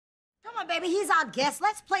on, baby. He's our guest.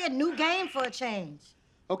 Let's play a new game for a change.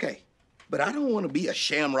 Okay, but I don't want to be a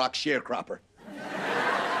shamrock sharecropper.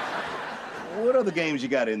 What other games you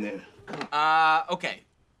got in there? Okay.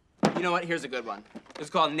 You know what? Here's a good one. It's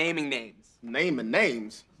called Naming Names. Naming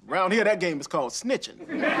names? Around here, that game is called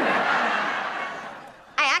snitching.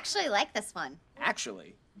 I actually like this one.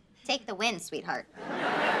 Actually. Take the win, sweetheart.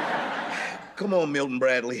 Come on, Milton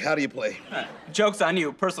Bradley. How do you play? Joke's on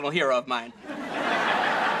you, personal hero of mine.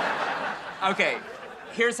 Okay,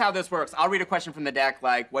 here's how this works. I'll read a question from the deck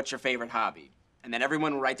like, what's your favorite hobby? And then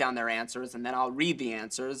everyone will write down their answers, and then I'll read the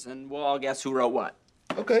answers, and we'll all guess who wrote what.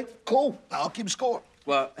 Okay, cool. I'll keep score.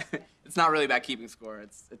 Well, it's not really about keeping score.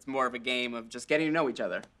 It's more of a game of just getting to know each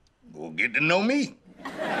other. Well, get to know me.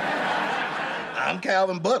 I'm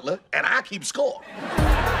Calvin Butler, and I keep score.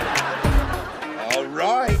 All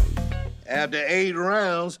right. After 8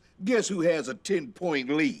 rounds, guess who has a 10-point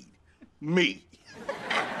lead? Me.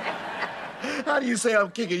 How do you say I'm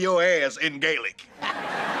kicking your ass in Gaelic?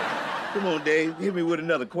 Come on, Dave. Hit me with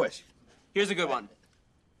another question. Here's a good one.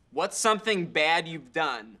 What's something bad you've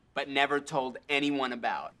done but never told anyone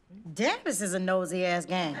about? Damn, this is a nosy-ass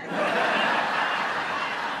game.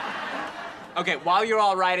 Okay, while you're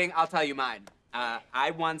all writing, I'll tell you mine.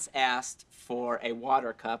 I once asked for a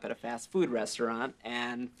water cup at a fast food restaurant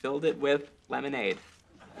and filled it with lemonade.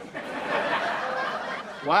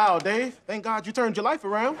 Wow, Dave. Thank God you turned your life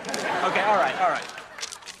around. Okay, all right.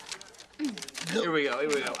 Here we go.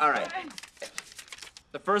 All right.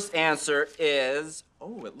 The first answer is,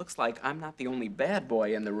 oh, it looks like I'm not the only bad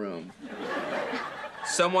boy in the room.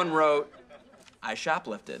 Someone wrote, I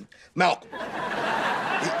shoplifted. Malcolm.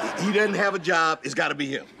 He doesn't have a job. It's got to be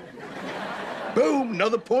him. Boom,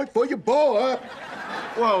 another point for your boy.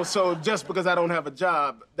 Whoa, so just because I don't have a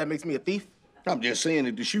job, that makes me a thief? I'm just saying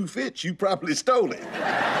if the shoe fits, you probably stole it.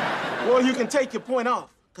 Well, you can take your point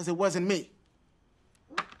off, because it wasn't me.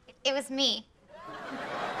 It was me.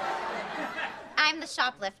 I'm the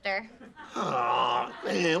shoplifter. Oh,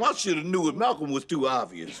 man, I should have knew it. Malcolm was too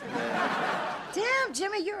obvious. Damn,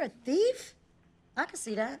 Jimmy, you're a thief? I can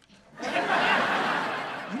see that.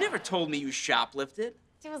 You never told me you shoplifted.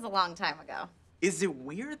 It was a long time ago. Is it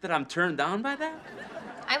weird that I'm turned on by that?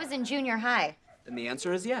 I was in junior high. Then the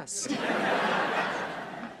answer is yes.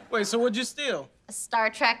 Wait, so what'd you steal? A Star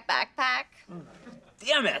Trek backpack.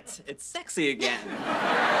 Damn it! It's sexy again.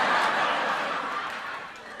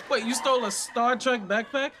 Wait, you stole a Star Trek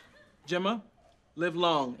backpack? Gemma, live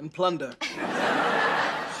long and plunder.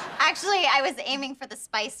 Actually, I was aiming for the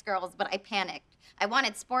Spice Girls, but I panicked. I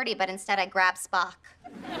wanted sporty, but instead I grabbed Spock.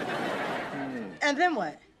 And then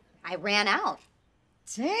what? I ran out.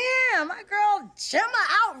 Damn, my girl Gemma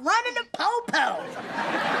out running the po-po.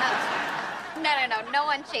 No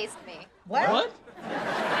one chased me. What? What?